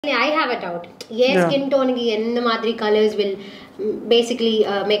I have a doubt. Yes, Yeah. skin tone ki enna madri colors will basically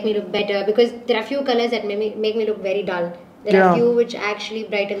make me look better, because there are few colors that make me look very dull. There are Yeah. few which actually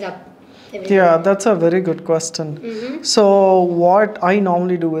brightens up everything. Yeah, that's a very good question. So what I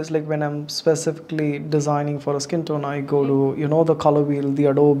normally do is, like, when I'm specifically designing for a skin tone, I go to, you know, the color wheel, the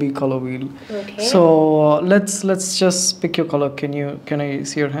Adobe color wheel. Okay. So let's just pick your color. Can I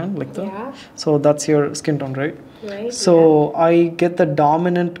see your hand like that? Yeah. So that's your skin tone, right? Right. So I get the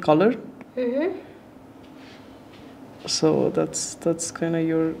dominant color. So that's kind of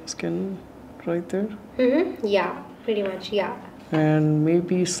your skin right there. Yeah, pretty much. Yeah. And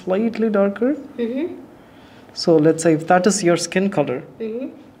maybe slightly darker. So let's say if that is your skin color.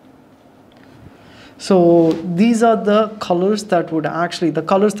 So these are the colors that would actually, the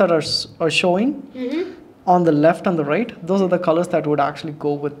colors that are showing on the left and the right, those are the colors that would actually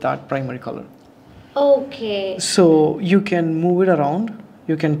go with that primary color. Okay. So you can move it around,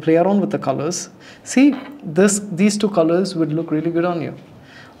 you can play around with the colors. See, these two colors would look really good on you.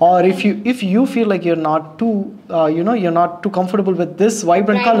 Or if you feel like you're not too you're not too comfortable with this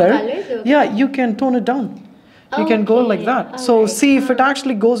vibrant Bright color, colors, okay. yeah, you can tone it down. You can go like that. So alright. see if it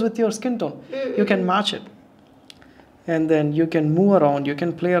actually goes with your skin tone. You can match it, and then you can move around, you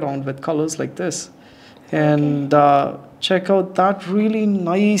can play around with colors like this, and check out that really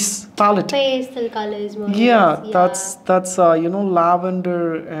nice palette. Pastel colors. More Yeah, or less, that's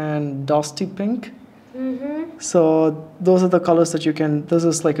lavender and dusty pink. So those are the colors that you can, this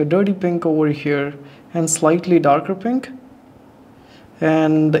is like a dirty pink over here and slightly darker pink.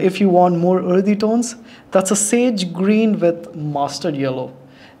 And if you want more earthy tones, that's a sage green with mustard yellow.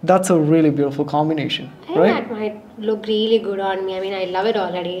 That's a really beautiful combination, I think right? that might look really good on me. I mean, I love it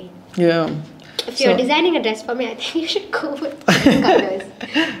already. Yeah. If you're designing a dress for me, I think you should go with colors.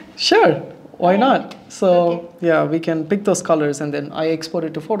 Sure, why not? So Okay. yeah, we can pick those colors, and then I export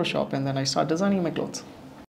it to Photoshop, and then I start designing my clothes.